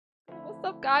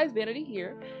What's up guys, Vanity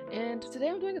here, and today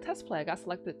I'm doing a test play. I got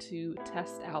selected to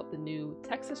test out the new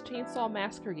Texas Chainsaw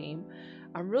Massacre game.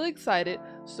 I'm really excited,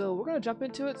 so we're gonna jump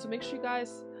into it. So make sure you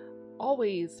guys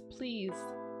always please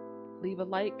leave a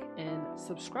like and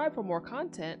subscribe for more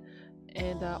content,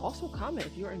 and also comment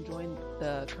if you're enjoying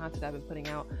the content I've been putting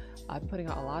out. I've been putting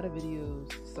out a lot of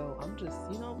videos, so I'm just,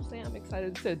 you know what I'm saying, I'm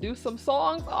excited to do some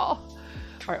songs. Oh, all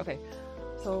right, okay,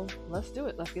 so let's do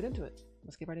it. Let's get into it.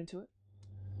 Let's get right into it.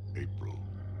 April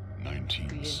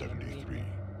 1973.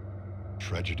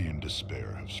 Tragedy and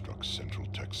despair have struck Central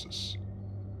Texas.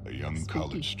 A young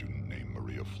college student named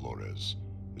Maria Flores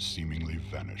has seemingly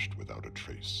vanished without a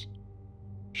trace.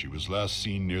 She was last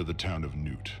seen near the town of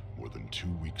Newt more than 2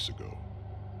 weeks ago,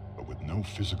 but with no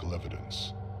physical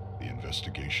evidence, the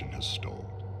investigation has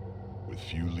stalled. With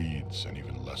few leads and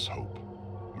even less hope,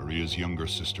 Maria's younger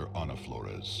sister Ana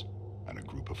Flores and a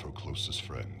group of her closest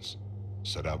friends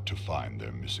set out to find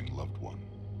their missing loved one.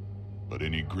 But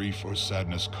any grief or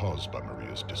sadness caused by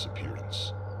Maria's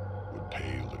disappearance would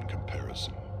pale in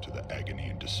comparison to the agony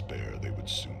and despair they would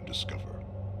soon discover.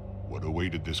 What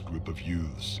awaited this group of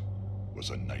youths was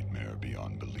a nightmare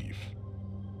beyond belief.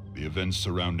 The events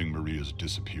surrounding Maria's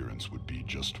disappearance would be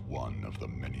just one of the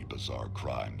many bizarre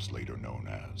crimes later known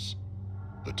as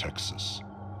the Texas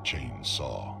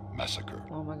Chainsaw Massacre.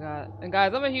 Oh my god. And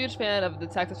guys, I'm a huge fan of the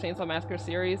Texas Chainsaw Massacre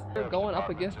series. They're going up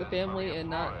against the family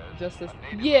and not just this.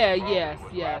 Yeah,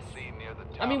 yes.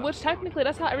 I mean, which technically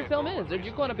that's how every film is.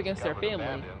 You're going up against their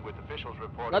family.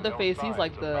 Leatherface, he's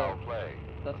like the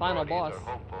final boss.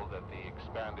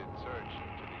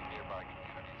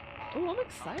 Oh, I'm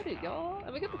excited, y'all.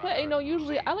 I mean, get to play. You know,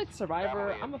 usually I like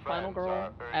Survivor. I'm a final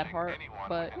girl at heart,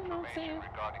 but you know what I'm saying.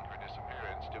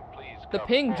 The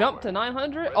ping jumped to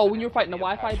 900. Oh, when you were fighting the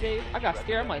Wi-Fi, Jade, I got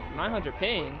scared. I'm like 900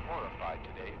 ping.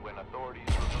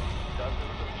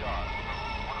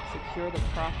 Secure the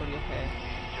property. Okay.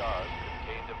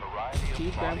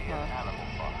 Choose Grandpa.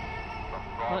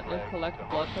 Hunt and collect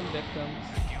blood from victims.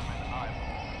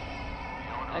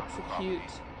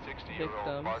 Execute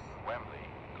victims.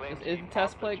 This is a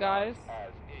test play, guys.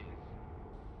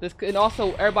 This, and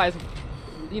also everybody's,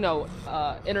 you know,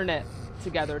 internet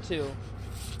together too.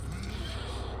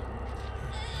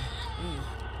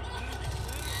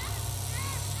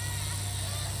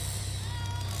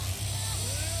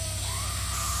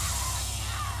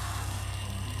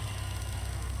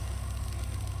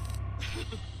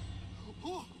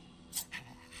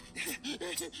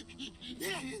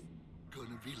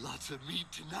 Gonna be lots of meat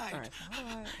tonight. Alright, how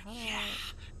do Yeah,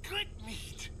 good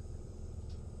meat.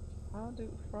 How do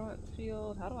front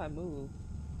field? How do I move?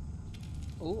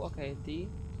 Oh, okay, D.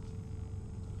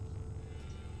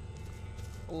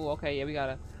 Oh, okay, yeah, we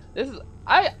gotta. This is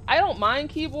I don't mind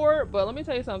keyboard, but let me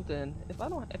tell you something. If I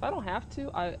don't have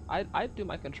to, I do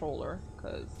my controller,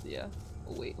 cause yeah.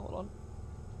 Oh wait, hold on.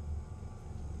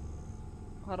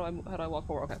 How do I walk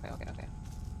forward? Okay.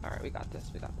 All right, we got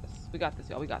this,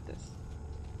 y'all. We got this.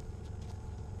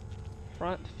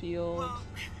 Front field. Well,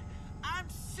 I'm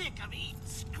sick of eating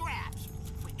scraps.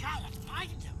 We gotta find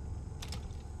them.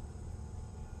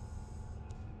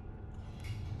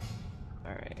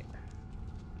 All right.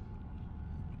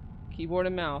 Keyboard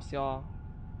and mouse, y'all.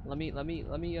 Let me.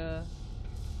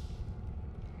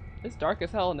 It's dark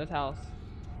as hell in this house.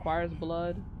 Requires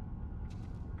blood.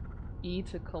 E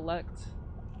to collect.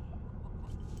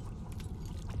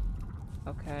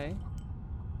 Okay.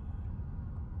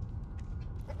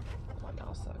 My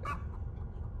mouse sucker.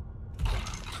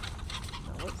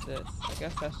 Now what's this? I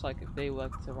guess that's like if they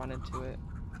like to run into it.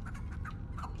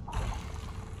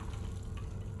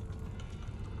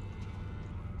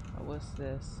 Oh, what's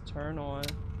this? Turn on.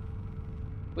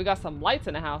 We got some lights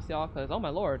in the house, y'all, cause oh my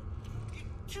lord.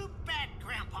 Too bad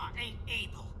Grandpa ain't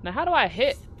able. Now how do I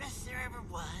hit? It's the best there ever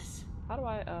was. How do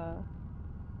I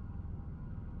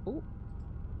Ooh.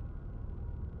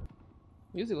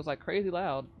 Music was like crazy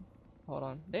loud. Hold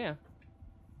on. Damn.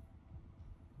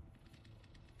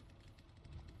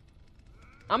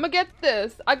 I'm gonna get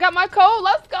this. I got my code.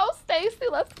 Let's go, Stacy.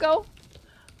 Let's go.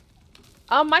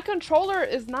 My controller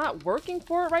is not working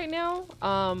for it right now.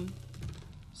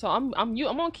 So I'm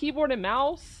on keyboard and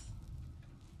mouse.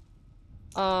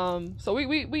 So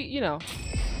we you know.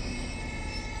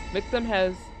 Victim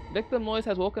noise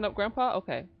has woken up Grandpa.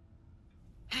 Okay.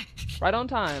 Right on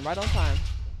time.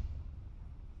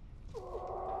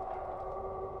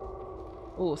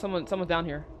 Ooh, someone's down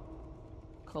here.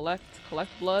 Collect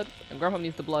blood. And Grandpa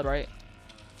needs the blood, right?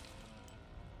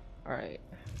 Alright.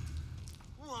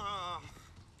 Whoa.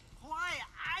 Why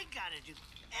I gotta do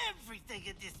everything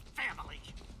in this family?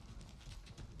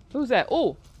 Who's that?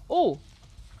 Ooh.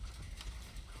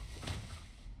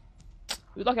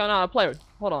 You lucky I'm not a player.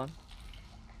 Hold on.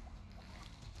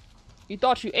 You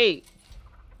thought you ate.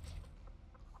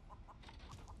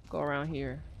 Go around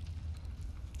here.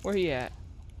 Where he at?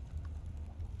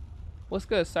 What's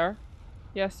good, sir?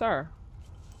 Yes, sir.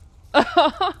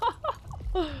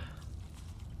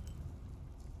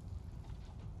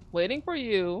 Waiting for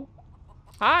you.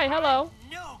 Hi, hello.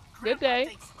 No, Good Grandpa day.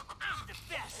 thinks I'm the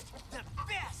best. The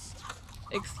best.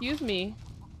 Excuse me.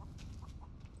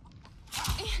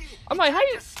 I'm like, how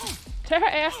you tear her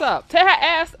ass up? Tear her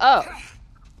ass up.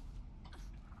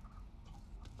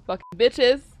 Fucking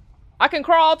bitches. I can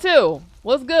crawl too.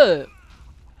 What's good?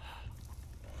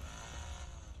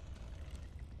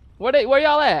 Where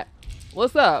y'all at?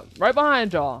 What's up? Right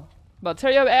behind y'all. About to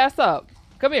tear your ass up.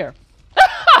 Come here.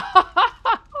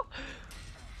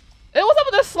 Hey, what's up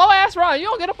with this slow ass run? You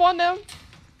don't get up on them?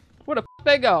 Where the f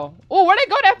they go? Oh, where'd they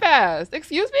go that fast?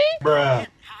 Excuse me? Bruh.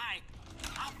 Hi.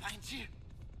 I'll find you. Ew,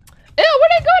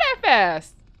 where'd they go that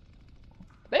fast?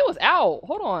 They was out.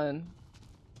 Hold on.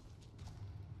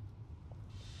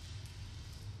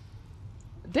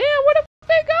 Damn, where the f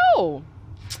they go?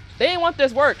 They didn't want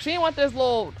this work. She didn't want this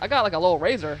little... I got like a little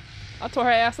razor. I tore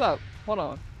her ass up. Hold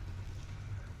on.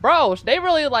 Bro, they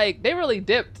really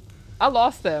dipped. I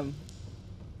lost them.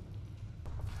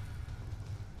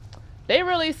 They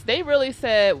really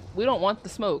said, we don't want the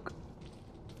smoke.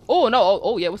 Oh, no.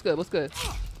 Oh, yeah, what's good? What's good?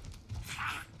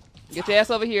 Get your ass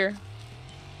over here.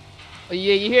 Oh,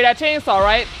 yeah, you hear that chainsaw,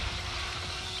 right?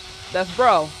 That's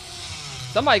bro.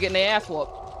 Somebody getting their ass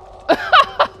whooped.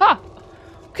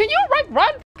 Can you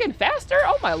run fucking faster?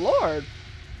 Oh my lord.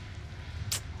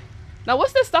 Now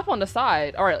what's this stuff on the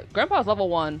side? Alright, Grandpa's level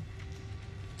 1.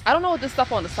 I don't know what this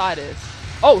stuff on the side is.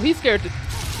 Oh, he's scared.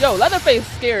 Yo, Leatherface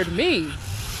scared me.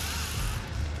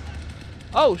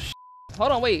 Oh,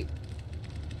 hold on, wait.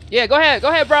 Yeah, go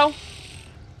ahead, bro.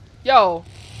 Yo,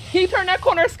 he turned that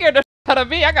corner, scared the out of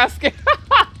me. I got scared.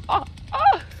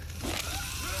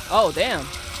 Oh, damn.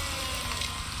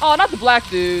 Oh, not the black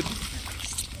dude.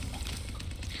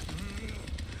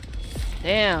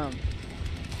 Damn.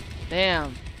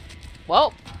 Damn.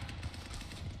 Well.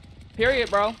 Period,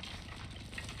 bro.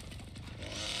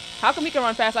 How come he can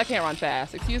run fast? I can't run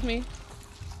fast. Excuse me.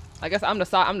 I guess I'm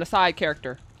the side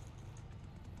character.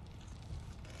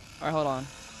 All right, hold on.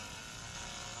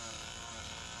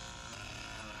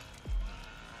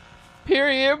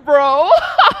 Period, bro.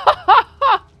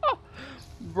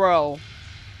 Bro,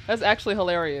 that's actually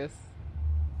hilarious.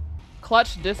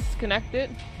 Clutch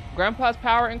disconnected. Grandpa's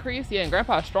power increased. Yeah, and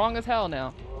Grandpa's strong as hell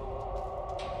now.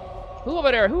 Who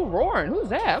over there? Who roaring? Who's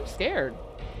that? I'm scared.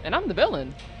 And I'm the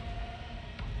villain.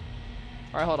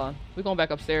 All right, hold on. We're going back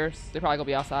upstairs. They're probably gonna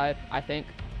be outside, I think.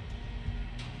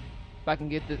 If I can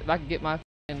get this, if I can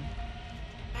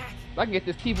get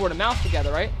this keyboard and mouse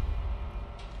together, right?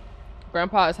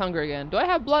 Grandpa is hungry again. Do I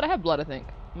have blood? I have blood, I think.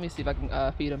 Let me see if I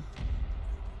can feed him.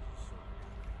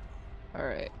 All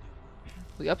right.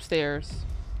 We upstairs.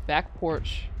 Back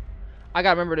porch. I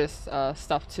gotta remember this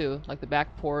stuff too, like the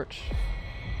back porch.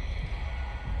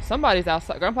 Somebody's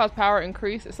outside. Grandpa's power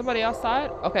increased. Is somebody outside?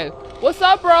 Okay. What's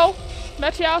up, bro?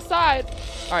 Met you outside.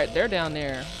 All right, they're down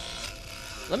there.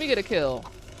 Let me get a kill.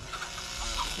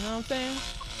 You know what I'm saying?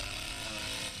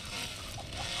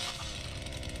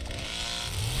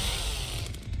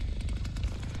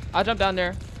 I'll jump down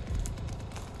there.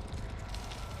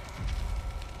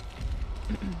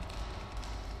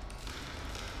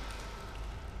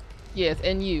 Yeah, it's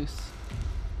in use.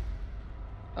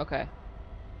 Okay.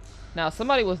 Now,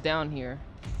 somebody was down here.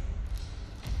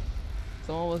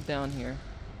 Someone was down here.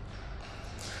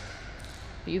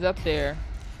 He's up there.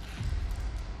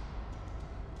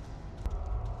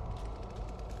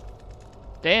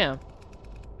 Damn.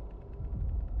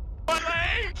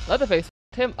 Leatherface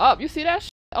f***ed him up. You see that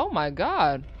shit? Oh my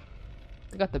god.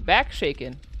 I got the back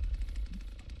shaking.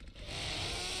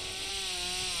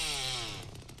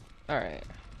 Alright.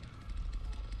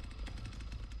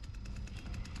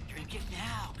 Drink it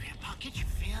now, Grandpa. Get your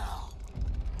fill.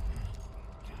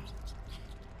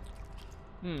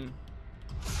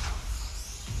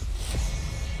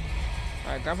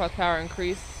 Alright, Grandpa's power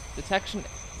increased. Detection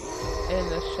in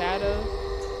the shadows.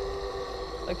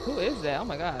 Like, who is that? Oh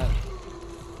my god.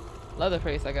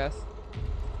 Leatherface, I guess.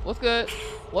 What's good?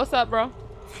 What's up, bro?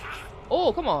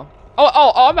 Oh, come on.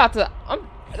 Oh, I'm about to.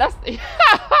 That's. He's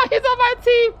on my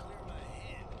team.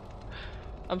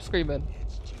 I'm screaming.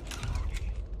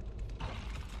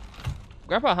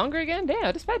 Grandpa hungry again? Damn,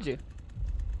 I just fed you.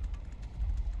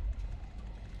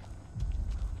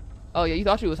 Oh yeah, you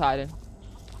thought you was hiding.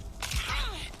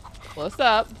 What's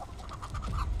up?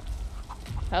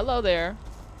 Hello there.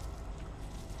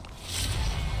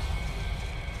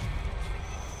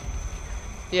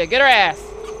 Yeah, get her ass.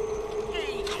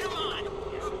 Hey, come on.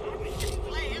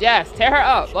 Yes, tear her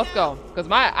up. Let's go. Cause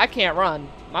I can't run.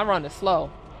 My run is slow.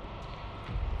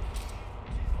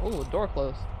 Ooh, door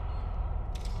closed.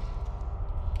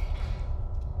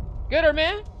 Get her,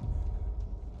 man.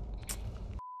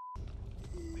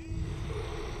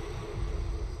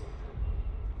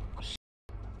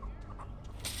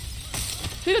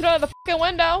 She didn't jump out the fucking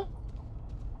window.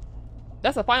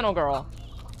 That's the final girl.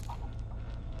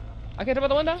 I can't jump out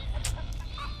the window?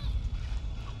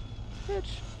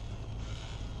 Bitch.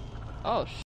 Oh,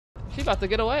 she about to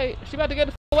get away. She about to get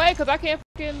away because I can't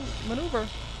fucking maneuver.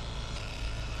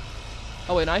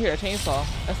 Oh, wait, no, I hear a chainsaw.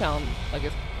 That sounds like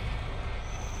it's...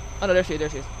 Oh, no, there she is. There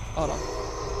she is. Hold on.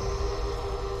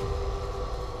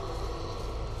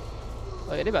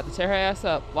 Oh, yeah, they about to tear her ass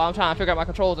up while I'm trying to figure out my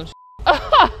controls and shit.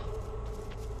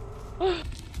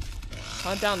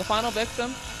 Hunt down the final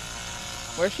victim.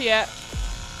 Where's she at?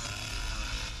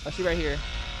 Oh, she right here.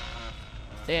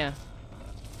 Damn.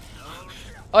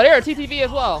 Oh, they're a TTV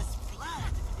as well.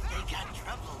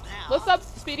 What's up,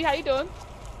 Speedy? How you doing?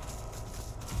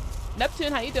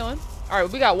 Neptune, how you doing? All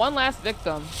right, we got one last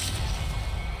victim.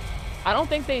 I don't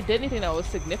think they did anything that was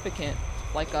significant,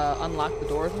 like unlock the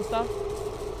doors and stuff.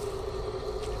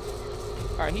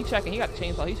 All right, he's checking. He got the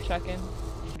chainsaw. He's checking.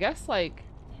 I guess like...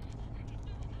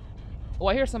 Oh,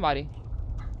 I hear somebody.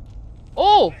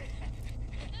 Oh!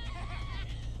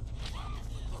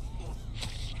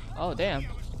 Oh, damn.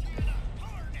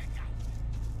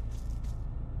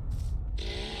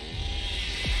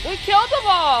 We killed them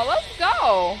all! Let's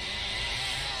go!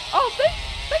 Oh,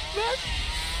 thanks, man.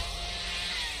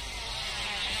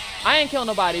 I ain't kill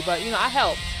nobody, but, you know, I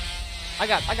helped. I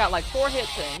got like 4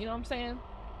 hits in, you know what I'm saying?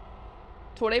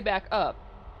 Tore they back up.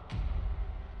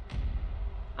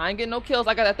 I ain't getting no kills.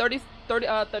 I got a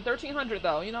 1300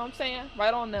 though. You know what I'm saying?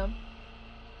 Right on them.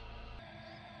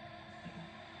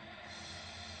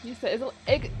 You said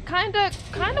it kind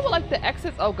of like the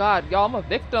exits. Oh God, y'all! I'm a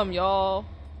victim, y'all.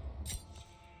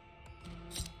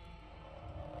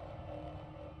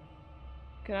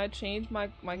 Can I change my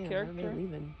character?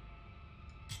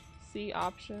 See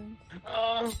options.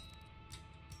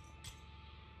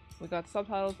 We got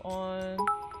subtitles on.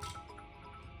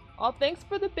 Oh, thanks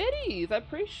for the biddies. I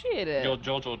appreciate it. Yo,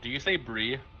 Jojo, do you say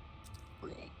Bree?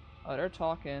 Oh, they're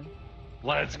talking.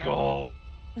 Let's go.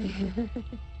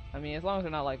 I mean, as long as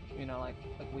they're not like, you know, like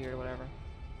weird or whatever.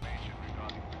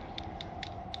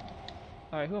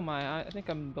 All right, who am I? I think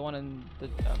I'm the one in the.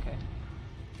 Okay.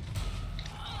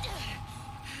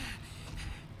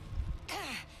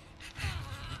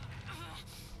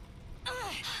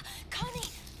 Connie,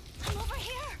 I'm over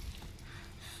here.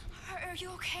 Are you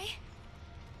okay?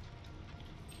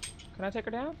 Can I take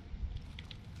her down?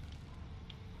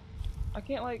 I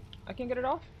can't get it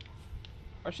off?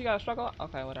 Or she gotta struggle?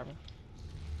 Okay, whatever.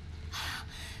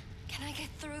 Can I get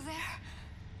through there?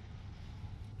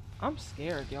 I'm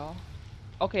scared, y'all.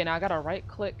 Okay, now I gotta right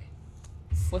click.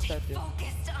 What's that do?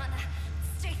 Focused, Anna.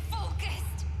 Stay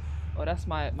focused. Oh, that's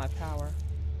my power.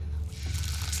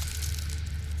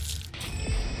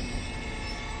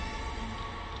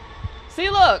 See,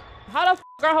 look! How the f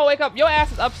girl wake up? Your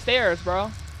ass is upstairs,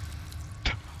 bro.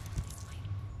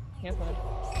 Cancel it.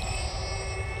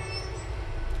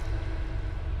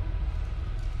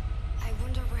 I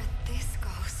wonder where this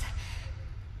goes.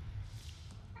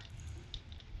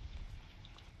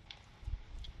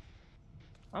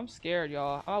 I'm scared,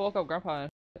 y'all. I woke up Grandpa and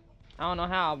shit. I don't know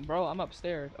how, bro. I'm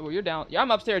upstairs. Oh, you're down. Yeah,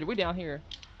 I'm upstairs. We down here.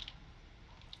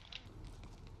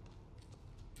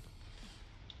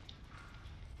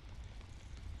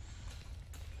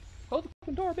 Close the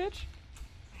fucking door, bitch.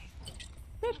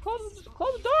 Bitch, close the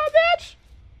door, bitch!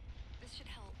 This should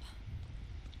help.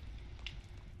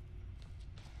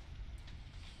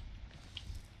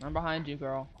 I'm behind you,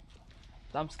 girl.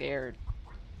 I'm scared.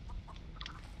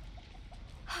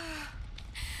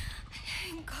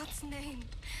 In God's name.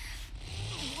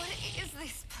 What is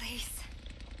this place?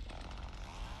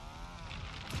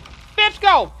 Bitch,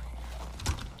 go!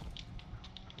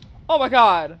 Oh my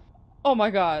god. Oh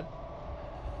my god.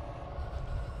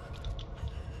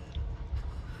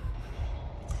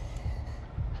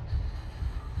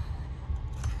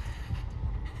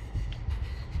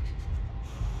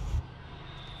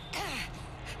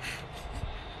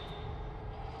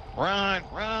 Run,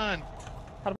 run!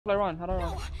 How do I run? How do I run? No,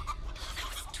 that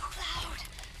was too loud.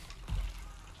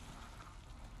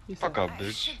 You Fuck said- up, I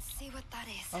bitch. should see what that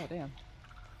is. Oh, damn.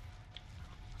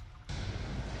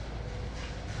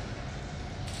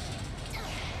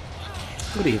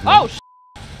 Good evening. Oh, sh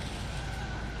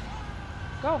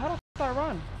Go, how the f do I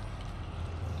run?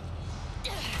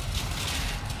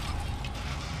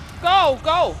 Go!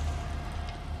 Go!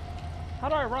 How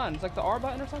do I run? It's like the R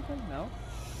button or something? No.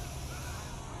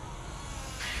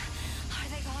 Are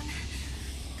they gone?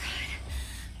 God,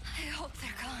 I hope they're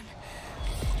gone.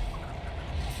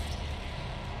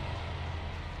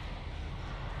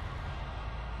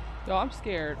 Yo, I'm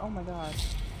scared. Oh my god.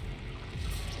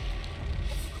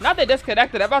 Not they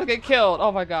disconnected. I'm about to get killed.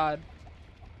 Oh my god.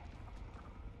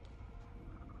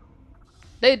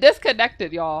 They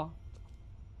disconnected, y'all.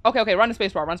 Okay, okay. Run the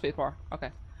spacebar. Run spacebar. Okay.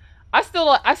 I still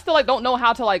like don't know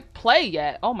how to like play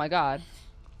yet. Oh my god.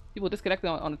 People disconnected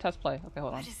on the test play. Okay,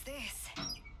 hold on. What is this?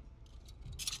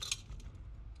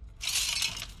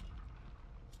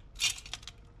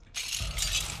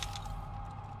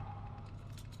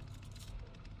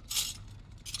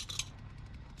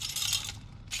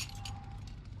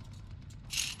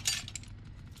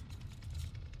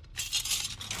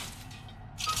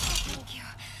 Thank you.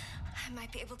 I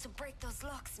might be able to break those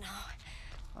locks now.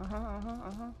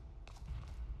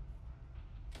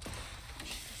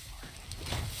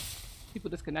 People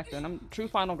disconnected. I'm true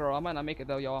final girl. I might not make it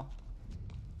though, y'all.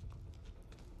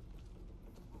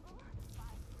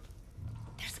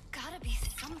 There's gotta be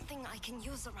something I can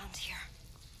use around here.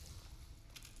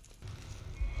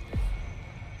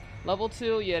 Level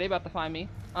 2. Yeah, they about to find me.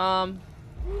 Oh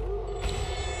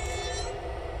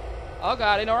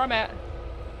god, they know where I'm at.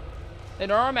 They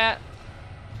know where I'm at.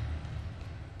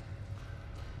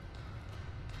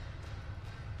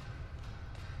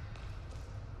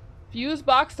 Fuse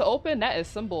box to open? That is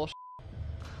some bullshit.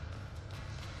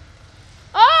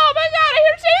 Oh my god, I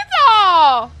hear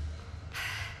chainsaw!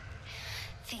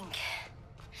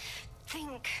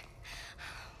 Think.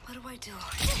 What do I do?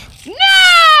 No!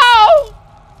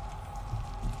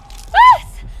 Ah!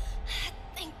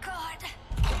 Thank God.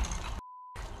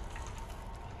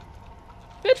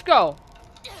 Bitch, go.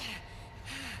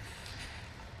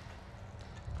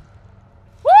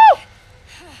 Woo!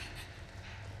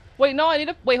 Wait, no, I need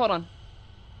to wait, hold on.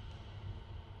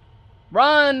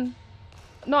 Run.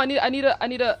 No, I need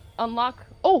to unlock.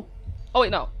 Oh. Oh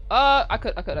wait, no. I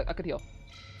could heal.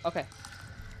 Okay.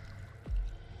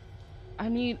 I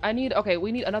need okay,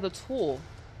 we need another tool.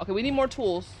 Okay, we need more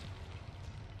tools.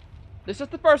 This is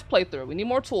the first playthrough. We need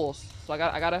more tools. So I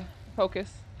gotta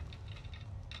focus.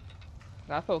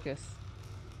 Gotta focus.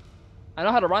 I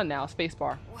know how to run now.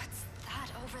 Spacebar. What's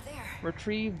that over there?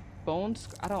 Retrieve bones.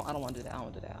 I don't want to do that. I don't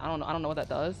want to do that. I don't know what that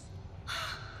does.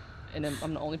 And then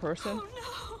I'm the only person. Oh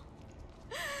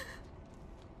no.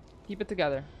 Keep it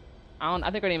together.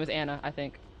 I think her name is Anna, I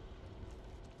think.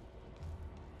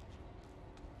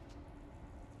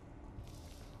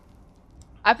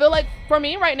 I feel like for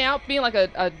me right now, being like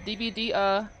a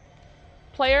DVD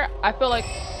player, I feel like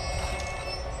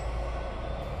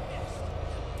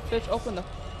bitch, open the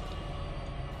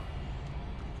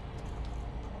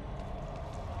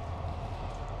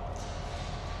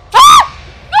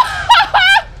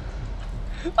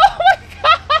oh my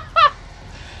god!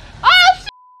 Oh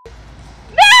shit!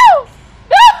 No!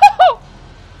 No!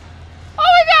 Oh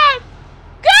my god!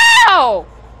 Go!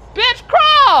 Bitch,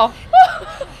 crawl!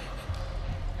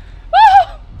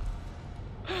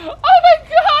 Oh my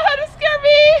god, it scared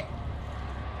me!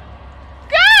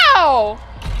 Go!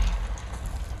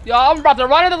 Y'all, I'm about to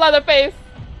run into Leatherface.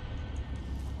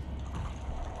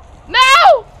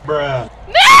 No! Bruh.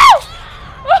 No!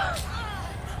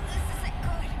 This isn't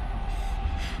good.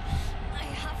 I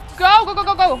have to Go, go, go,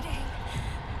 go, go! bleeding.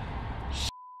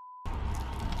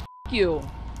 F you.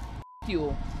 F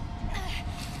you.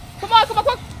 Come on, come on,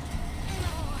 come on!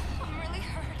 No, I'm really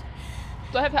hurt.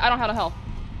 I don't have no health.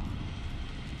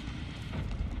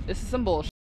 This is some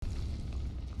bullshit.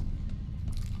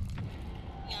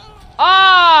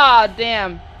 Ah,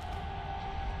 damn.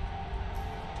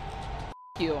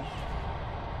 F you.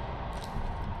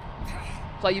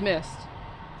 So you missed.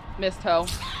 Missed, hoe.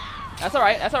 That's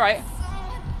alright, that's alright.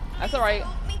 That's alright.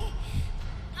 Help me.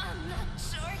 I'm not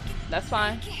sure I can That's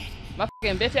fine. make it. My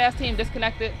fucking bitch ass team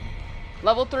disconnected.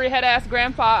 Level 3 head ass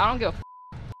grandpa. I don't give a f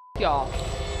y'all.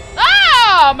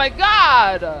 Oh my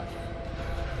god!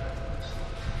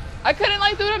 I couldn't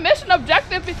like do the mission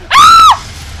objective. Ah!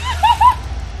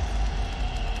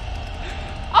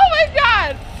 Oh my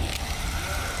god!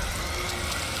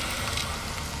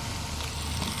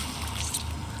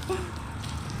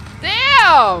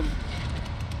 Damn!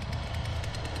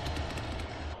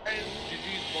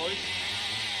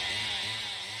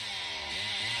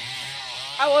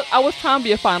 I was trying to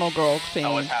be a final girl thing.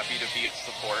 I was happy to be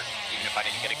support, even if I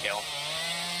didn't get a kill.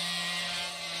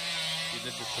 You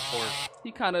did the support.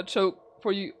 He kind of choked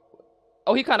for you.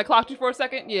 Oh, he kind of clocked you for a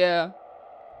second? Yeah.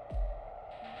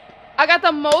 I got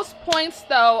the most points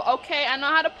though. Okay, I know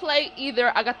how to play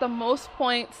either. I got the most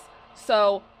points.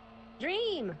 So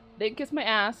Dream. they can kiss my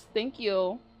ass. Thank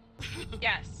you.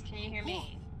 Yes. Can you hear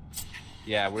me?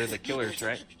 Yeah, we're the killers,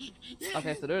 right?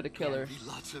 Okay, so they're the killers.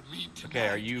 Okay,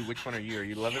 are you? Which one are you? Are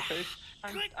you Leatherface?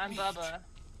 I'm Bubba.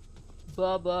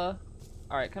 Bubba.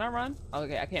 Alright, can I run?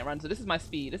 Okay, I can't run. So this is my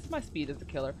speed. This is my speed as the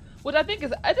killer. Which I think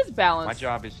is just balance. My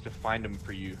job is to find them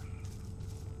for you.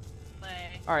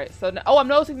 Alright, so now, oh, I'm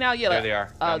noticing now, yeah, There like, they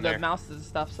are. Down the there. mouses and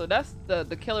stuff. So that's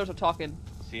the killers are talking.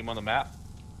 See them on the map?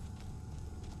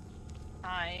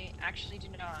 I actually do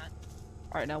not.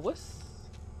 Alright, now what's...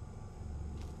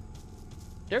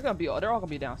 They're all gonna be I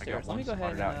downstairs. got Let me one go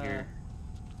ahead spotted and out here.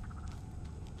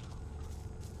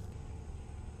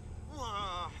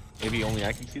 Maybe only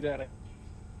I can see that.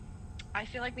 I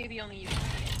feel like maybe only you can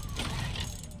see it.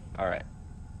 All right.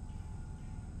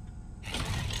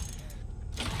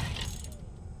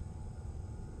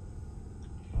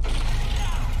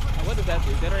 Now, what does that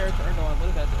do? Generator turned on. What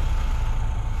does that do?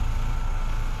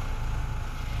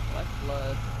 Collect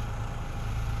blood.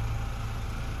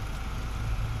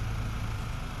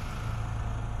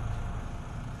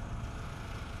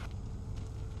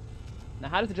 Now,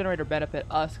 how does the generator benefit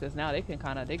us? Because now they can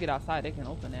they get outside, they can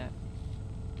open that.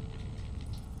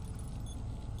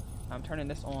 I'm turning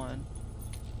this on.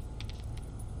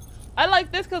 I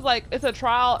like this because, like, it's a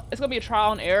trial. It's going to be a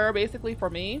trial and error, basically,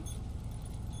 for me.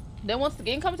 Then once the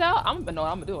game comes out, I'm going to know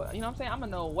what I'm going to do it. You know what I'm saying? I'm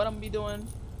going to know what I'm going to be doing.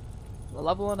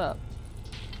 Leveling up.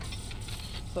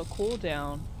 So, cool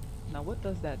down. Now, what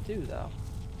does that do, though?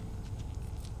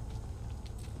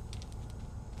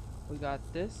 We got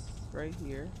this right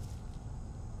here.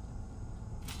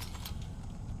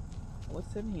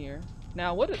 What's in here?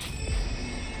 Now, what is...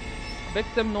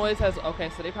 Victim noise has... Okay,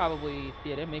 so they probably...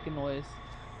 Yeah, they're making noise.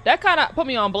 That kind of put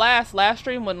me on blast last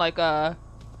stream when, like, I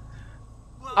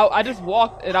just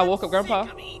walked and I woke up Grandpa.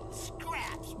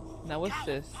 Now, what's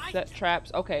this? Set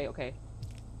traps. Okay, okay.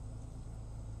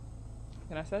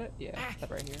 Can I set it? Yeah, set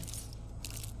right here.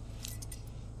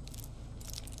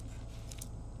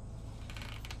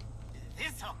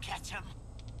 This'll catch him.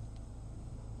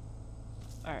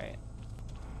 Alright.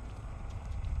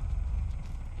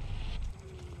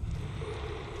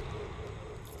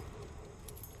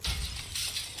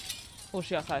 Oh,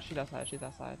 she's outside. She's outside. She's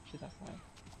outside. She's outside.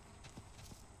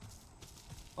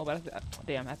 Oh, but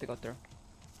damn, I have to go through.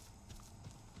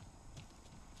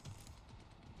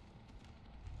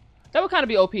 That would kind of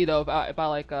be OP though if I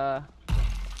like I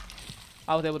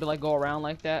was able to like go around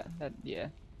like that. That yeah.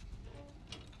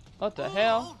 What the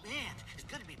hell? Oh, man, is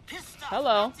gonna be pissed off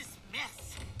Hello. about this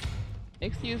mess.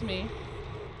 Excuse me.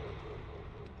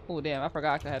 Oh damn, I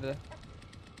forgot I had to.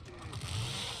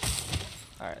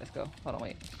 All right, let's go. Hold on,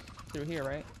 wait. Through here,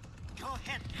 right? Go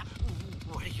ahead.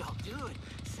 What are y'all doing?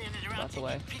 Standing around Lots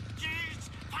away. taking pictures?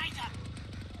 Find them.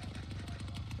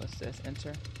 What's this?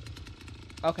 Enter.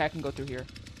 Okay, I can go through here.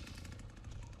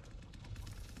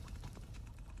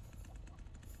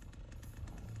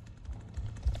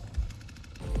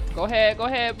 Go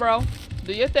ahead, bro.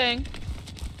 Do your thing.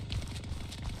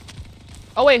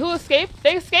 Oh wait, who escaped?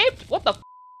 They escaped? What the f?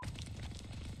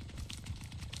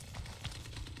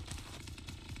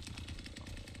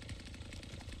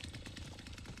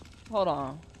 Hold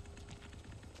on.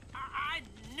 I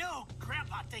know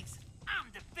Grandpa thinks I'm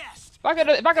the best.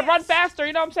 If I could run faster,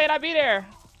 you know what I'm saying? I'd be there.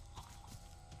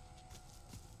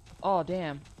 Oh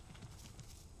damn.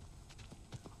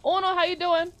 Oh no, how you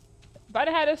doing? If I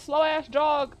didn't have this slow ass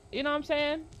jog, you know what I'm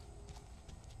saying?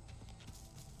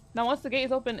 Now once the gate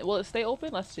is open, will it stay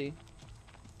open? Let's see.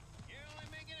 You're only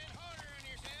making it harder on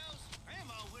yourselves.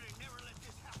 Grandma would have never let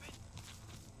this happen.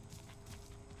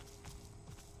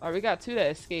 Alright, we got two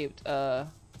that escaped. Come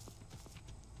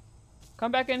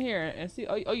back in here and see.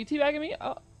 Oh, you teabagging me?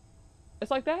 Oh,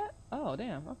 it's like that? Oh,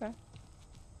 damn. Okay.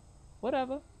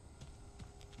 Whatever.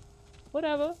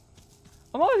 Whatever.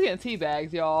 I'm always getting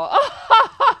teabags, y'all.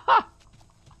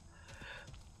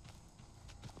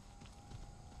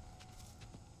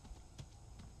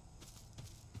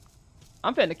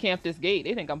 I'm finna camp this gate.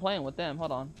 They think I'm playing with them.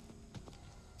 Hold on.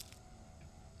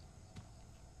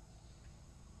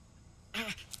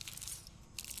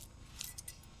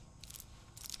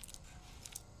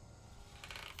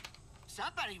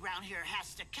 Somebody around here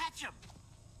has to catch him.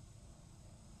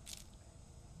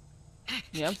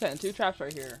 Yeah, I'm setting two traps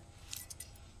right here.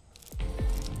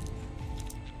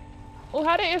 Oh,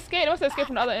 how they escape? They must have escaped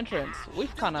from the other entrance.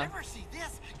 We've kind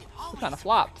of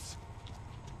flopped.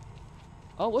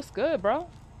 Oh, what's good, bro?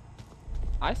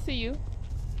 I see you.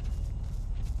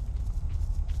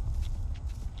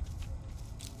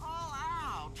 All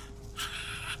out.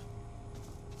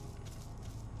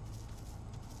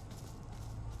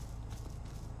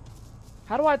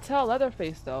 How do I tell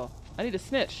Leatherface though? I need to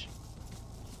snitch.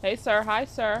 Hey sir, hi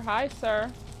sir, hi sir.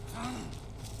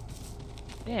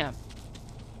 Damn.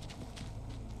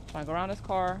 Trying to go around this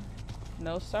car.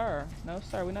 No sir, no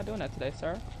sir, we're not doing that today,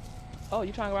 sir. Oh,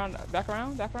 you trying to go around, back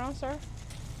around, sir?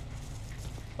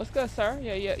 What's good, sir?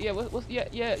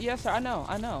 Yeah, sir. I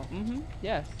know.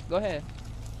 Yes. Go ahead.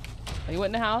 Are you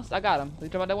in the house? I got him. You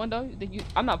jump out that window? You think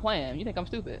I'm not playing. You think I'm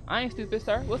stupid? I ain't stupid,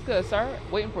 sir. What's good, sir?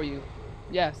 Waiting for you.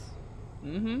 Yes.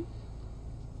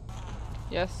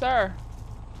 Yes, sir.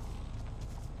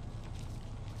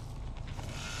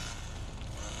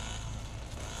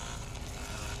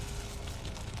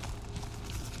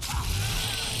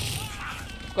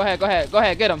 Go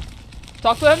ahead, get him.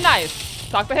 Talk to him nice.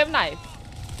 Talk to him nice.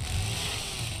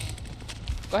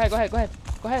 Go ahead.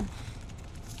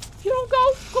 You don't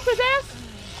go. Go for his ass.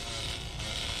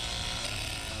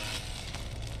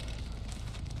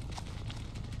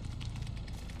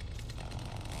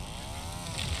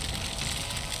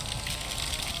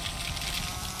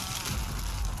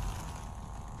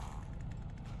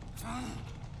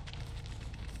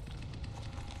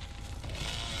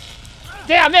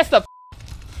 Damn, I missed him.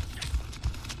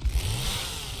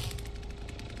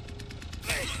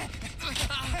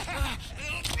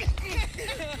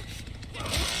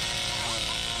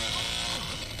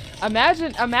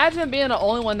 Imagine being the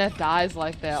only one that dies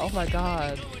like that. Oh my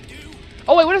god.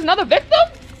 Oh wait, what is another victim?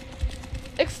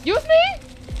 Excuse me?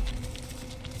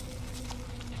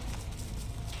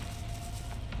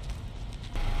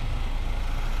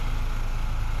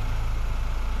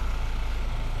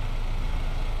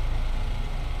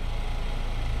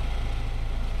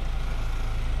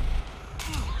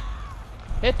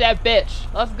 Hit that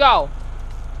bitch. Let's go.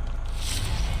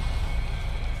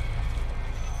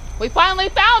 We finally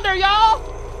found her, y'all!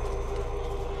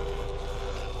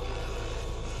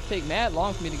 Take mad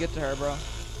long for me to get to her, bro.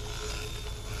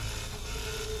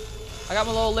 I got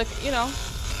my little lick, you know.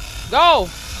 Go!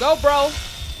 Go, bro!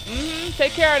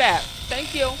 Take care of that.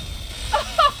 Thank you.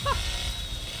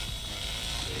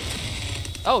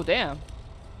 Oh, damn.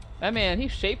 That man, he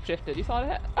shapeshifted. You saw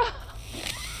that?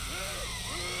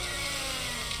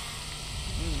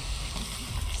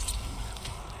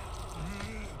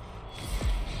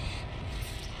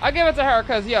 I give it to her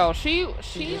because yo, she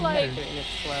like doing it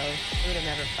slow. She would have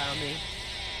never found me.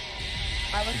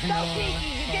 I was so sneaky.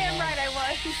 You damn right I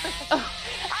was.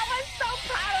 I was so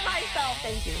proud of myself.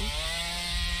 Thank you.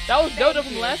 That was Dodo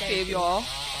from the last game, y'all.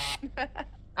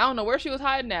 I don't know where she was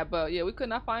hiding at, but yeah, we could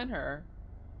not find her.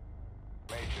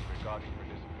 Regarding her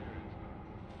disappearance.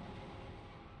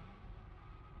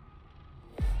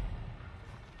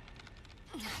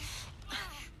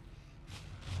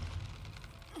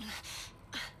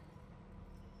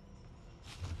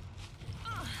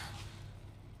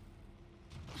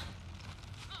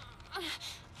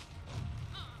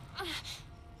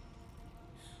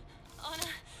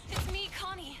 Anna, it's me,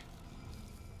 Connie.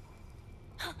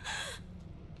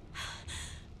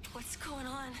 What's going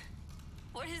on?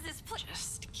 What is this place?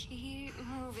 Just keep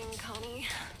moving, Connie.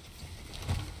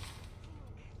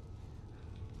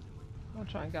 I'm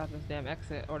trying to get out this damn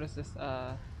exit, or does this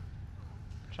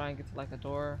try and get to like a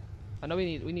door? I know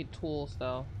we need tools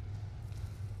though.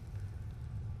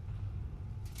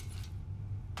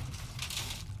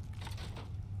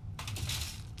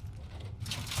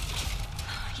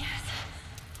 Yes,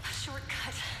 a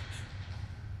shortcut.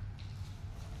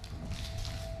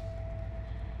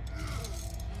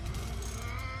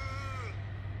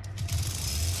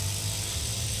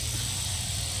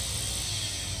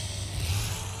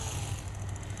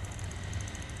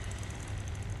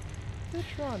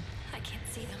 Which one? I can't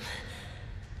see them.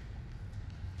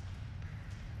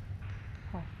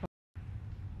 Oh, fuck.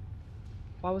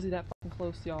 Why was he that fucking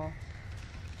close, y'all?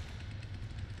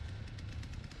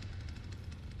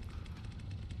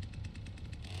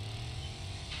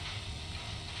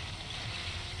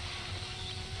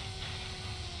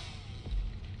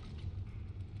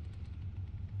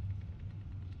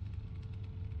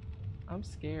 I'm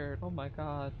scared. Oh my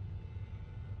god.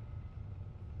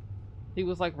 He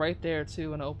was like right there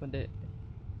too and opened it.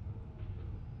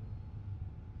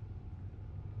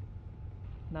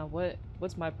 Now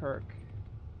what's my perk?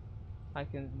 I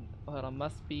can hold on,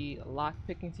 must be lock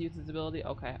picking to use his ability.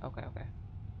 Okay.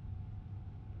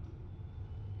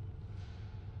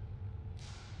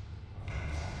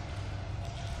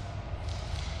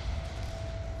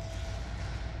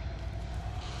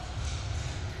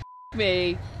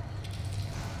 Me.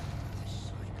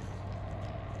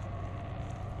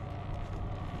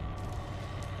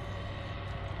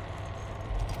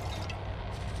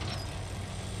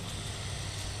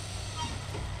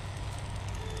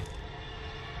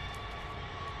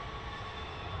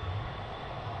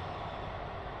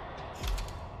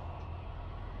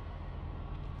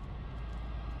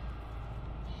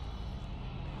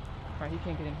 Alright, he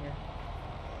can't get in here.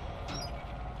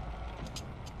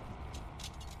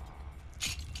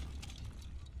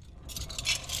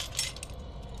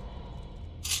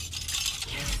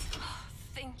 Yes. Oh,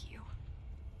 thank you.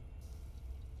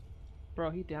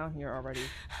 Bro, he down here already.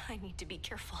 I need to be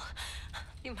careful.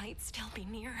 They might still be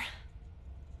near.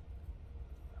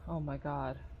 Oh my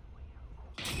god.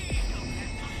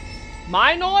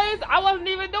 My noise? I wasn't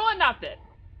even doing nothing.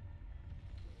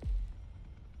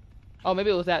 Oh,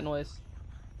 maybe it was that noise.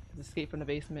 Escape from the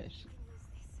basement.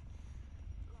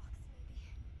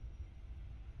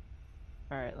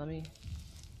 Alright, let me...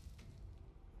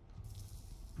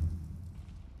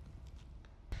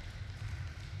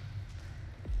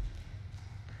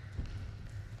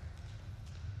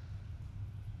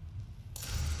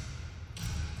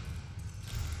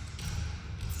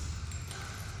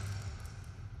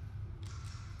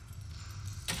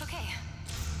 Okay.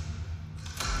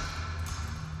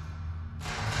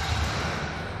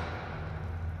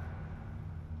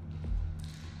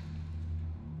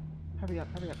 Hurry up,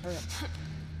 hurry up, hurry up.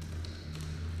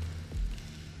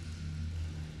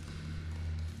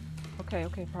 Okay,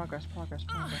 okay, progress, progress,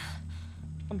 progress.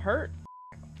 I'm hurt.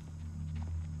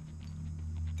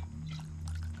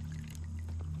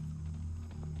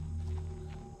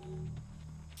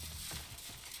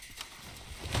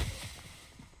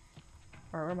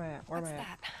 Alright, where am I at? Where am I at?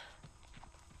 That?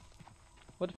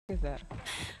 What the f is that?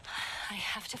 I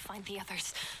have to find the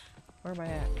others. Where am I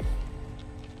at?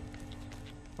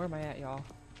 Where am I at, y'all?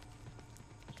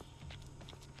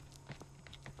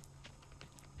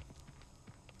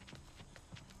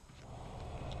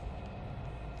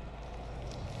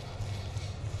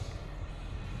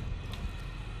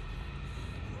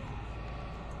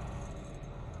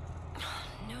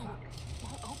 No,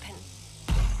 won't open.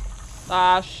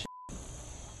 Ah, sh.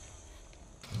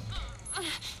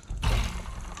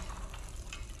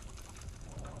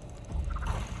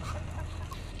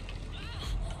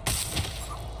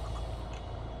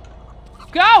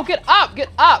 Go! Get up! Get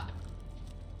up!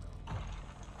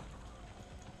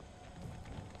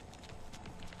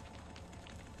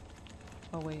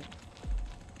 Oh, wait.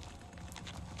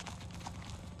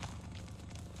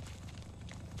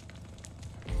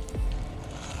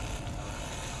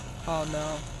 Oh,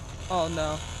 no. Oh,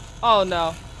 no. Oh,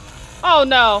 no. Oh,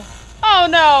 no. Oh,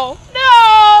 no. No! No!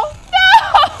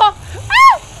 Ah!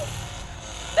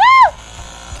 No!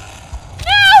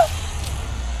 No!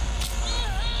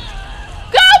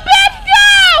 Go, bitch, go!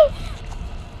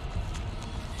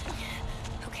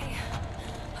 Okay.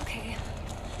 Okay.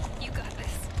 You got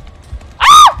this.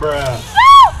 Ah! Bruh.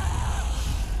 No!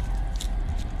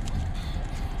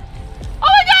 Oh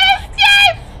my god,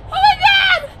 escape! Oh my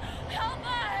god! Help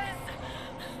us!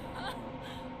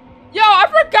 Yo, I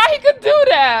forgot he could do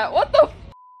that! What the f?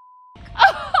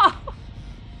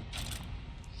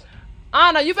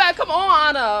 Anna, you better come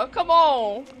on, Anna. Come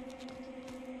on.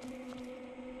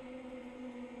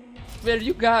 Man,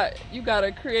 you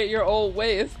gotta create your own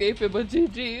way escaping, but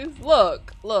GG's.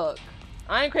 Look, look.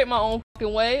 I ain't create my own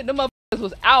fucking way. The motherfuckers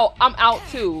was out. I'm out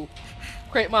too.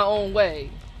 Create my own way.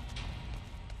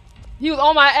 He was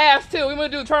on my ass too. We gonna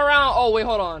do turn around. Oh wait,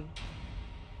 hold on.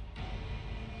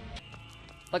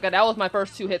 Like that was my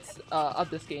first 2 hits of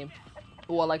this game.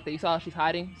 Oh, I like that. You saw how she's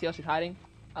hiding? See how she's hiding?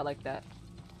 I like that.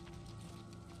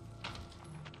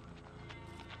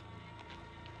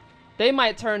 They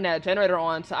might turn that generator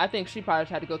on, so I think she probably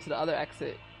tried to go to the other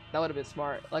exit. That would have been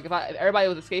smart. Like if everybody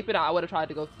was escaping, I would have tried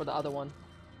to go for the other one.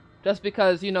 Just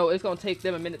because, you know, it's gonna take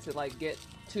them a minute to like get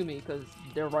to me because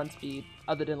their run speed,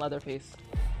 other than Leatherface.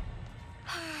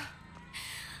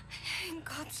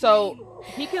 So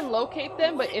he can locate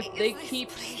them, but if they keep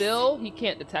still, he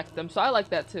can't detect them. So I like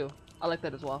that too. I like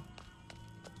that as well.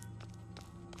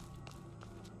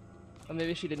 Or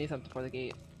maybe she did need something for the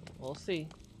gate. We'll see.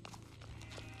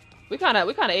 We kind of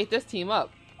ate this team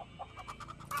up.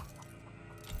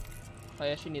 Oh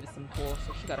yeah, she needed some pulls,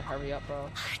 so she gotta hurry up, bro.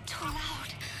 Too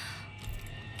loud.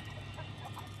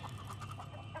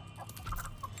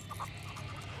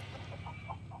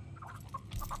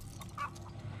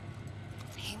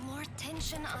 Pay more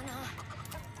attention, Anna.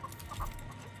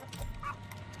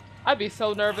 I'd be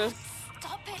so nervous.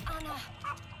 Stop it, Anna.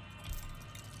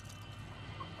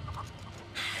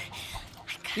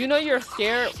 You know you're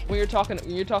scared when you're talking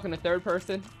to third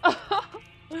person. That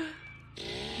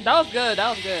was good. That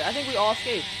was good. I think we all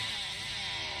escaped.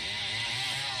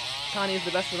 Connie is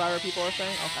the best survivor, people are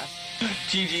saying. Okay.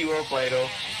 GG, well played, oh.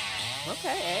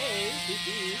 Okay. Hey,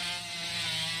 GG.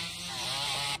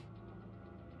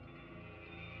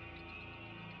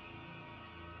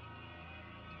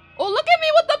 Oh, look at me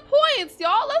with the points,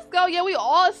 y'all. Let's go. Yeah, we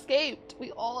all escaped.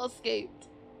 We all escaped.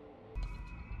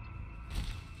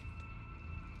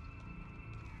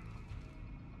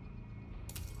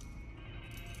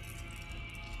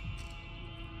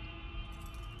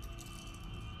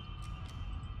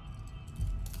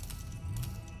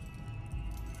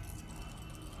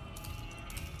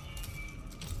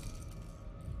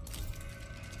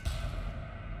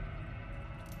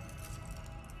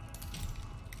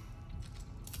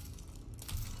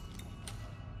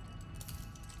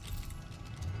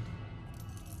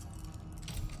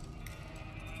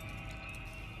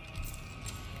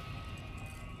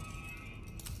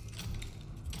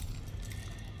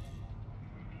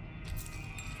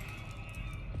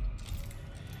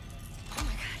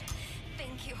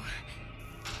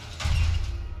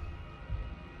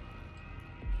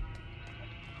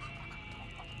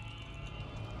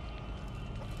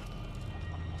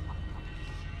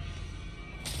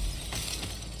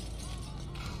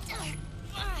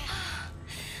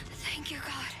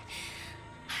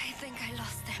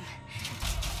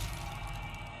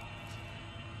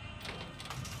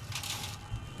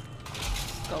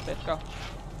 Go, bitch, go.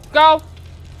 Go!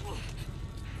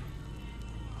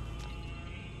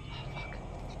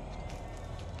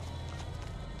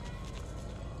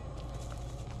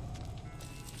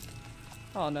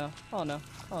 Oh no, oh no,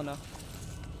 oh no.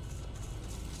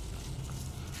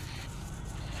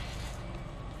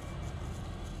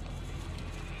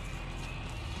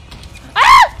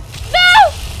 Ah!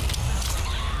 No!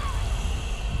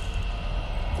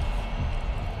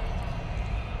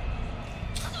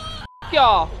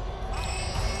 Y'all.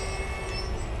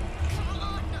 Come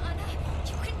on, Nana.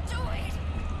 You can do it.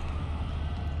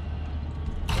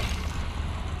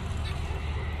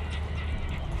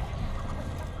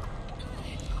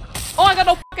 Oh, I got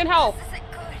no fucking health. This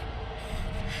isn't good.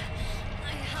 I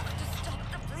have to stop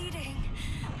the bleeding.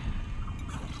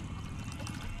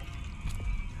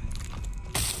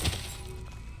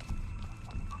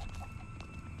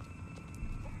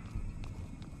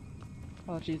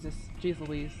 Oh, Jesus. Jeez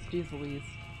Louise. Jeez Louise.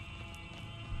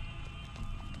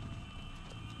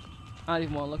 I don't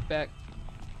even want to look back.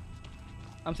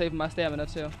 I'm saving my stamina,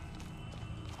 too.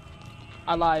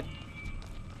 I lied.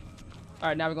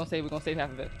 Alright, now we're gonna save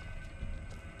half of it.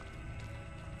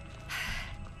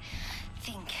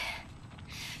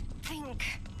 Think.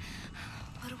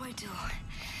 What do I do?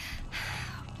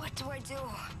 What do I do?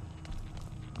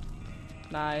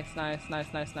 Nice, nice,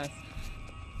 nice, nice, nice.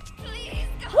 Please,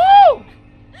 God. Woo!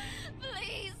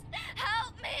 Please,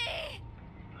 help me.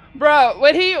 Bro,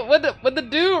 when the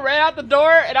dude ran out the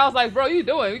door and I was like, bro, what you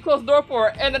doing? We closed the door for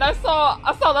it. And then I saw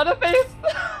Leatherface.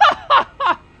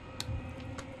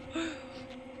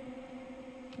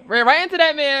 Ran right into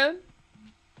that man.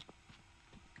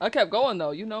 I kept going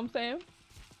though, you know what I'm saying?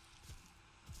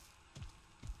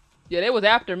 Yeah, they was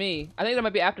after me. I think they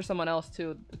might be after someone else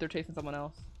too, if they're chasing someone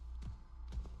else.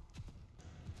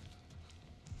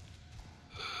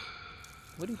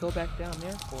 What do you go back down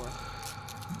there for?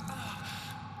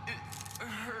 It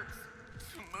hurts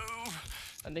to move.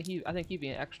 I think he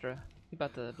being extra. He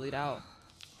about to bleed out.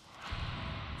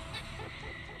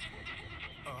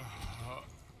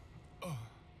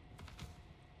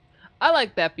 I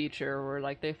like that feature where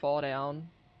like they fall down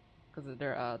because of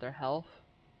their health.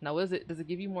 Now, does it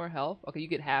give you more health? Okay, you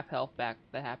get half health back.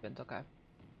 That happens. Okay.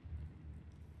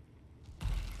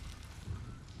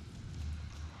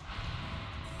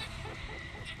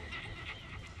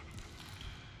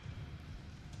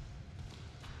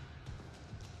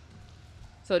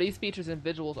 So these features and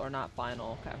visuals are not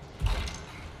final. Okay.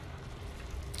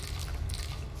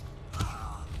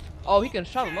 Oh, he can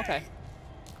shove him. Okay.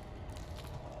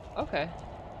 Okay.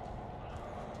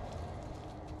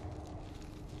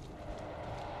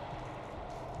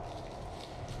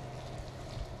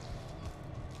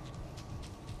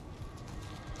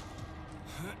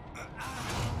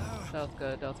 That was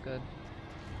good. That was good.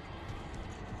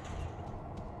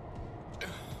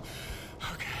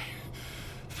 Okay.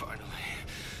 Finally.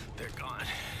 They're gone.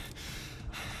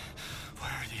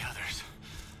 Where are the others?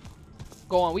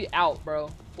 Go on. We out, bro.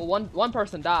 Well, one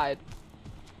person died.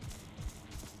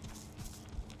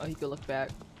 Oh, he could look back.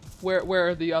 Where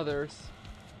are the others?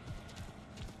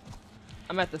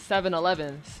 I'm at the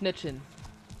 7-Eleven snitching.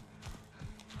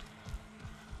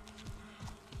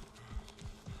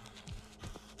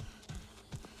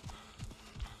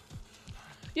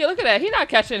 Yeah, look at that. He not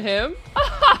catching him.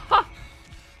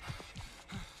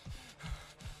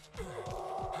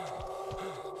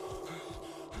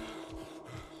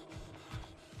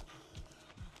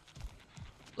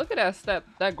 Look at that step.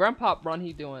 That grandpa run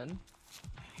he doing.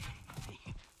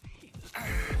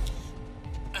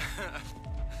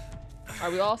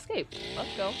 Alright, we all escaped.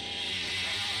 Let's go.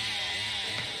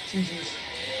 Jesus.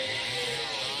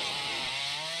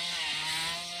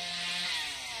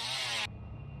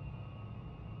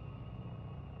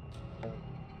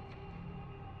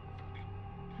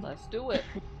 Let's do it.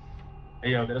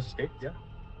 Hey, yo, let us escape, yeah?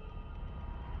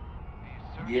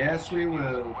 Yes, we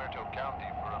will. Puerto County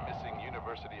for a missing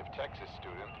University of Texas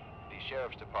student. The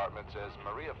sheriff's department says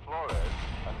Maria Flores,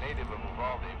 a native of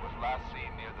Uvalde, was last seen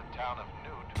near the town of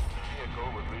Newt. The vehicle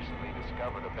was recently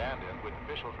discovered abandoned, with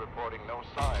officials reporting no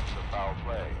signs of foul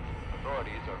play.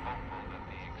 Authorities are hopeful that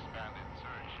the expanded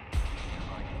search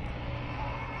nearby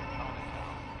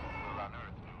will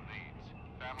unearth new leads.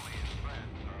 Family and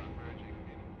friends are urging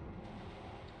me.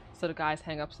 So the guys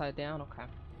hang upside down? Okay.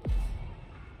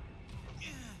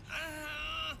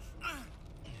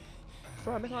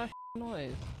 Bro, I'm making a lot of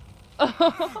noise.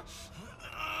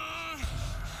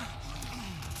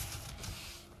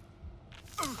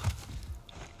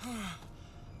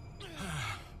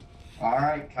 All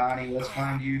right, Connie, let's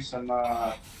find you some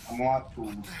unlock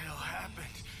tools. What the hell happened?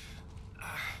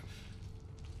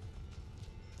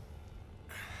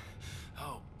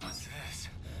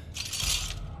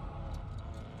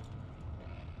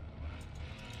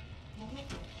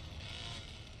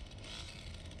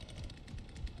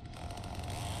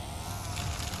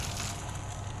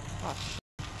 Oh,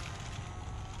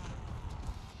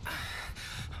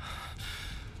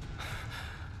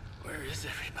 Where is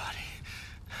everybody?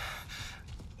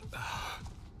 Oh,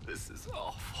 this is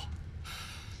awful.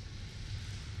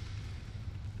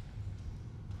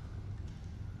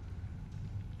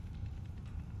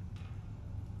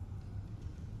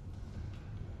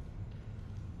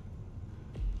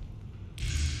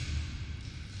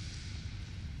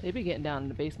 they be getting down in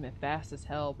the basement fast as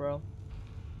hell, bro.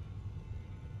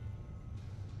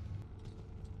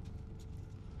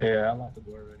 Yeah, I'm out the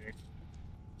door already.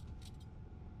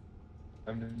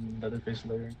 I'm in the other face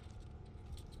later.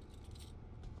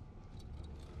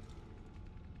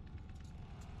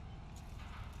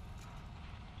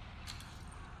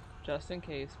 Just in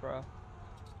case, bro.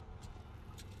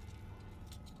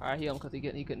 Alright, heal him because he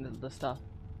getting the stuff.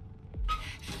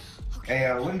 Hey,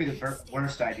 it wouldn't be the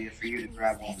worst idea for you to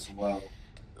grab one as well.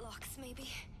 Locks, maybe.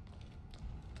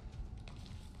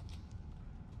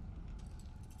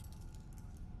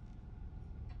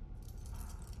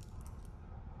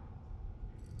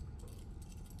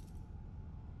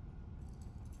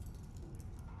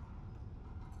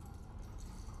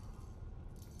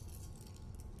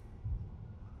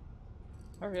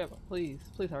 Hurry up, please.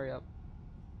 Please hurry up.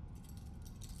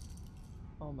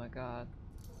 Oh my god.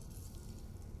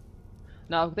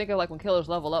 Now think of like when killers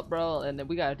level up, bro, and then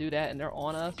we gotta do that and they're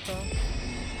on us, bro.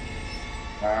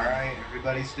 Alright,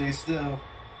 everybody stay still.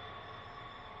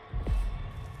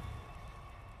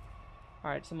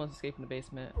 Alright, someone's escaping the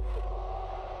basement.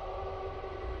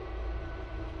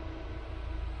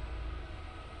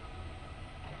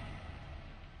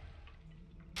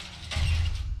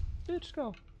 Dude, just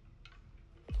go.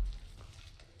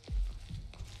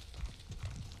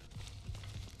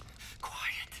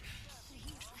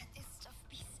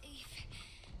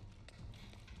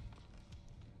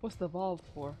 What's the valve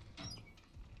for?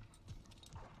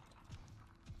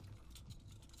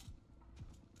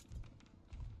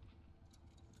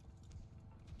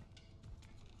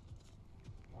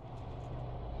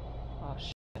 Oh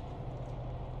shit.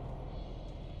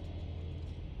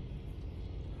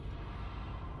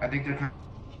 I think they're...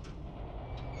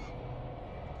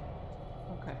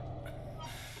 Okay.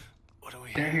 What do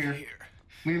we They're have here.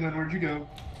 Leland, where'd you go?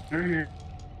 They're here.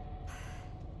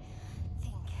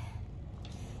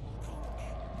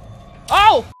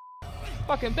 Oh!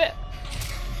 Fucking bit.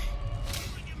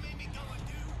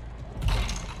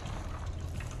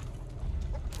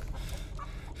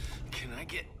 Can I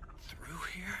get through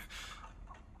here?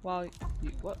 While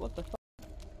you, what the fuck?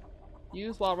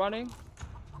 Use while running?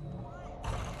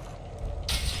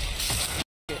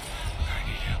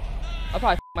 I'll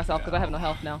probably f myself because I have no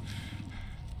health now.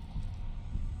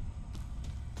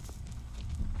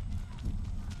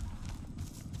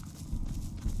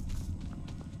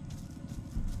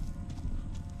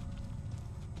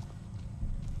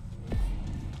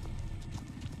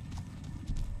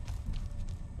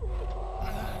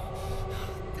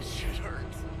 This shit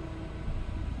hurts.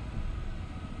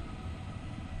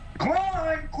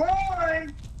 Climb!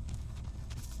 Climb!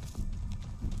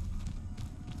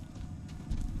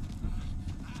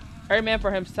 Every man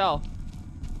for himself.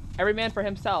 Every man for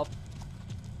himself.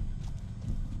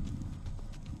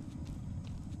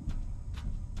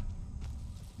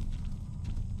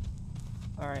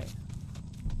 Alright.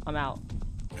 I'm out.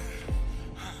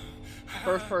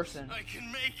 First person. I can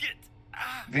make it.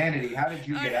 Vanity, how did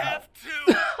you get out? have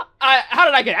to. How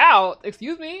did I get out?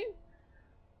 Excuse me?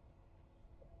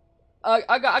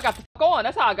 I got the fuck on.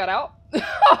 That's how I got out.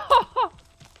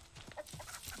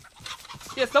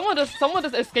 Yeah, someone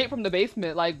just escaped from the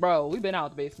basement. Like, bro, we've been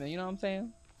out the basement. You know what I'm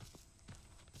saying?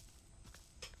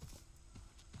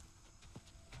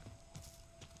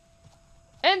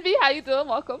 Envy, how you doing?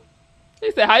 Welcome.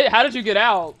 He said, how did you get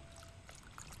out?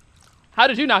 How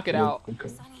did you not get out?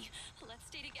 Sonny, let's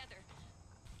stay together.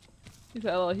 He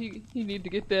said, oh, he need to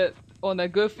get that on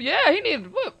that good. Yeah, he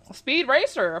needed speed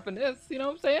racer up in this. You know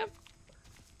what I'm saying?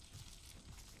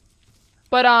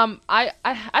 But I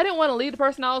didn't want to lead the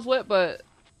person I was with, but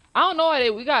I don't know why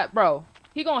we got, bro.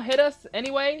 He gonna hit us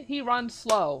anyway. He runs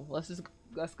slow. Let's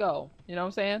go. You know what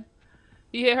I'm saying?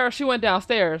 He hit her. She went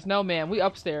downstairs. No, man, we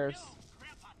upstairs.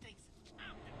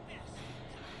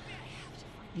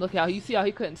 Look how you see how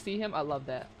he couldn't see him. I love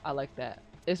that. I like that.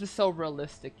 It's just so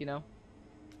realistic, you know.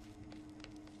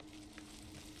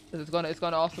 It's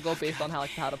gonna also go based on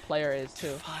how the player is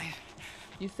too.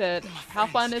 You said, how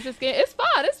fun is this game? It's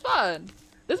fun. It's fun.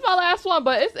 This is my last one,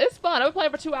 but it's fun. I've been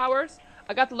playing for 2 hours.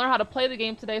 I got to learn how to play the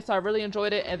game today, so I really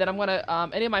enjoyed it. And then I'm gonna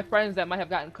any of my friends that might have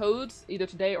gotten codes either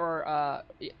today or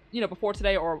you know, before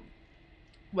today or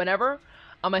whenever,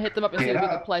 I'm gonna hit them up and see if we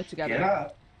can play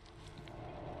together.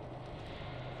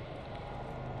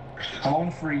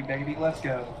 Home free, baby. Let's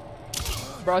go.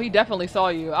 Bro, he definitely saw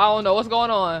you. I don't know what's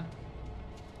going on.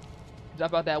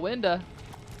 Jump out that window.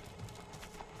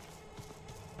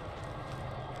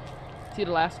 See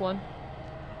the last one?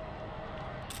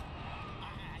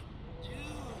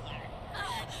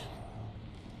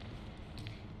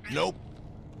 Nope.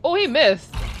 Oh, he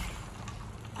missed.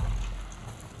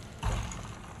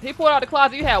 He pulled out the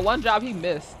closet. You had one job. He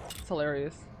missed. It's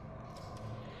hilarious.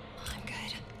 I'm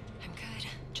good. I'm good.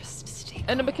 Just stay.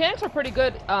 And the mechanics are pretty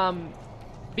good.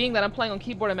 Being that I'm playing on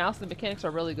keyboard and mouse, the mechanics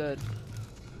are really good.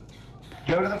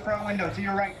 Go to the front window. To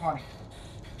your right, Connie.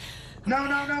 No,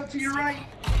 no, no. To your right.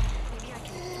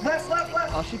 Left, left,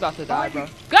 left. Oh, she about to die, bro. Go,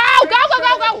 Straight, go, go, go,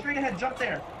 ahead, go. straight ahead. Jump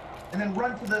there, and then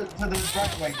run to the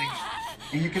driveway thing,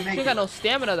 and you can make She ain't got no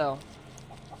stamina though.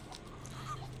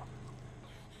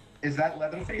 Is that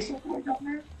Leatherface looking down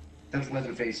there? That's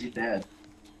Leatherface. He's dead.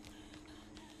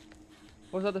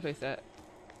 Where's Leatherface at?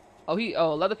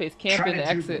 Oh, Leatherface camping the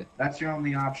exit. That's your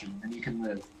only option, and you can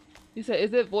live. You said,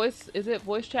 is it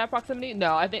voice chat proximity?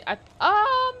 No, I think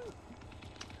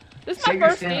this is Save my your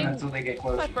first stamina game. until they get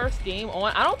closer. My first game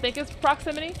on. I don't think it's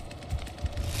proximity.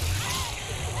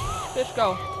 Bitch,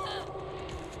 go.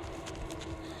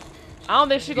 I don't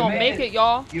think she gonna make it,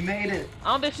 y'all. You made it.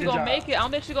 I don't think she Good gonna job. make it. I don't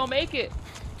think she gonna make it.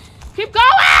 Keep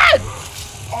going!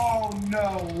 Oh,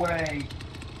 no way.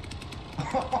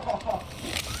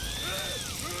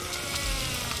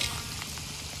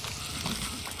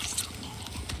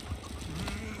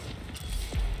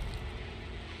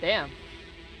 Damn.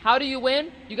 How do you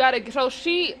win? You gotta, so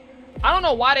I don't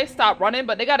know why they stopped running,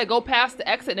 but they gotta go past the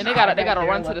exit and then they gotta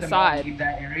run to the side. Leave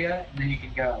that area, and then you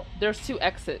can go. There's 2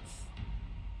 exits.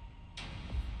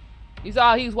 You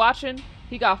saw he's watching.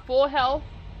 He got full health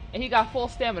and he got full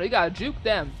stamina. You gotta juke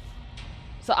them.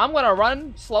 So I'm gonna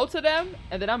run slow to them,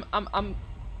 and then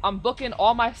I'm booking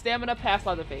all my stamina past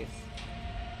Leatherface.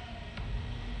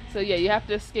 So yeah, you have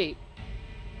to escape.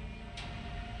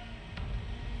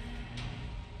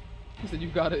 He said you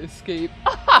gotta escape.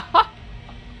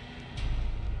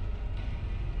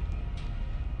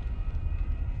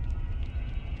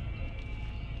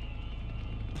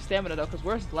 Stamina though, because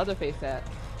where's Leatherface at?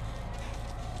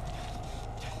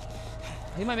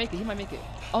 He might make it, he might make it.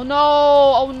 Oh no!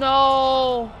 Oh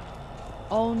no!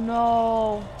 Oh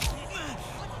no!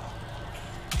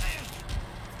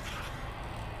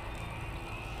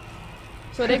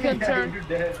 So they can turn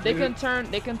they can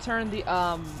turn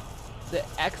the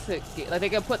exit gate. Like they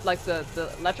can put like the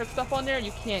electric stuff on there.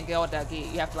 You can't go at that gate.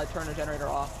 You have to like turn the generator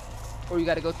off. Or you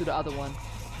gotta go through the other one.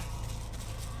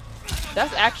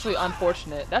 That's actually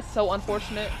unfortunate. That's so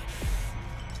unfortunate.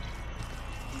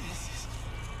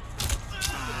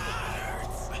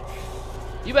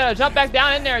 You better jump back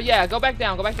down in there. Yeah, go back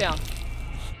down. Go back down.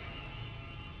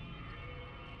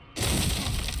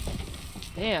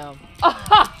 Damn.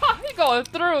 He going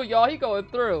through, y'all. He going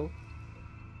through.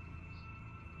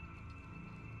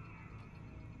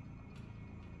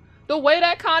 The way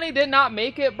that Connie did not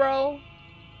make it, bro.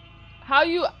 How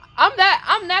you... I'm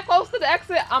that close to the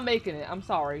exit. I'm making it. I'm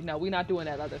sorry. No, we're not doing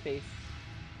that, Leatherface.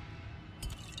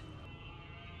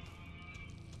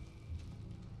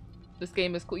 This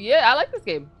game is cool. Yeah, I like this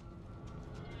game.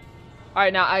 All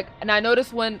right, now I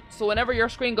notice whenever your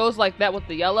screen goes like that with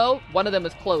the yellow, one of them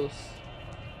is close.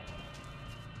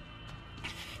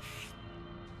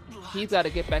 He's got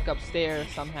to get back upstairs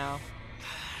somehow.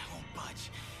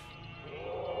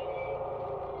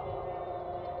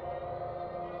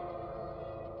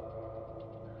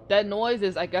 That noise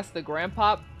is, I guess, the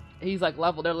grandpa. He's like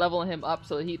they're leveling him up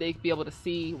so they can be able to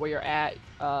see where you're at.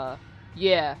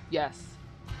 Yeah, yes.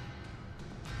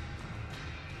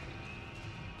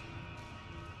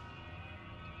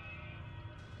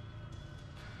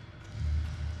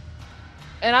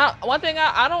 And one thing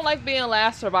I don't like being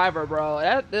last survivor,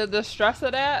 bro. The stress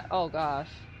of that. Oh gosh.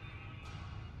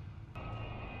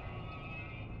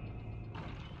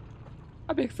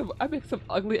 I make some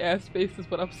ugly ass faces,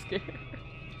 but I'm scared.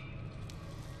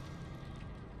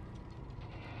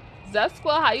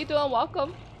 Zesqua, how you doing?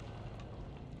 Welcome.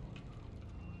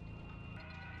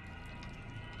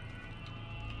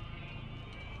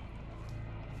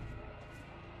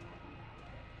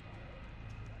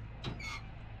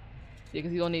 Yeah,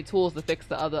 because you don't need tools to fix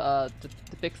the other to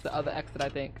fix the other exit. I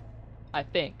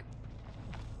think.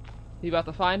 You about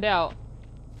to find out.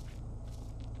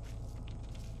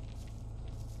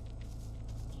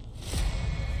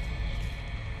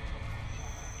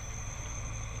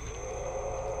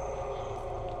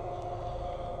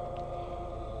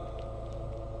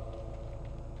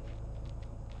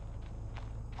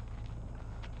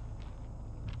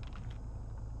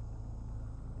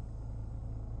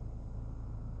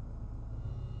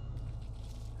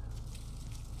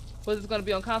 Was it going to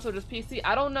be on console or just PC?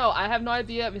 I don't know. I have no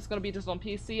idea if it's going to be just on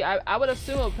PC. I would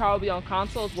assume it would probably be on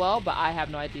console as well, but I have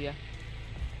no idea.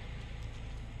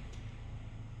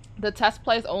 The test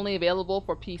play is only available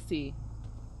for PC.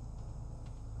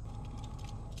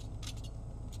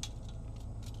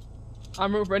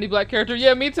 I'm rooting for any black character.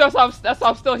 Yeah, me too. That's why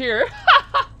I'm still here.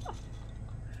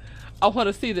 I want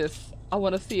to see this. I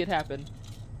want to see it happen.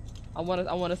 I want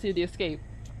to see the escape.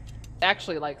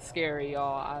 Actually, like, scary,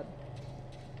 y'all.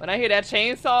 When I hear that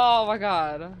chainsaw, oh my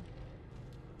god.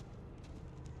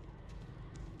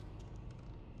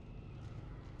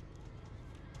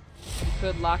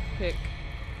 Good lockpick.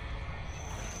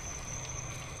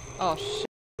 Oh shit.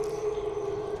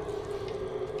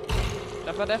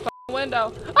 Jump out that fucking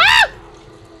window. Ah!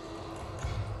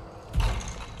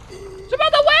 Jump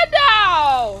out the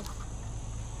window!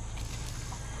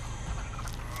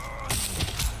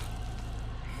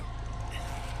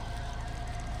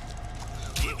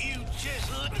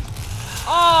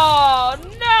 Oh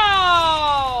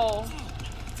no!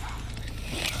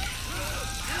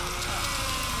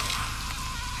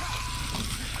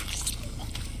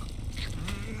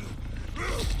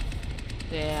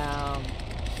 Damn.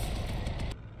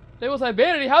 They was like,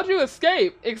 Vanity, how'd you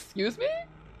escape? Excuse me?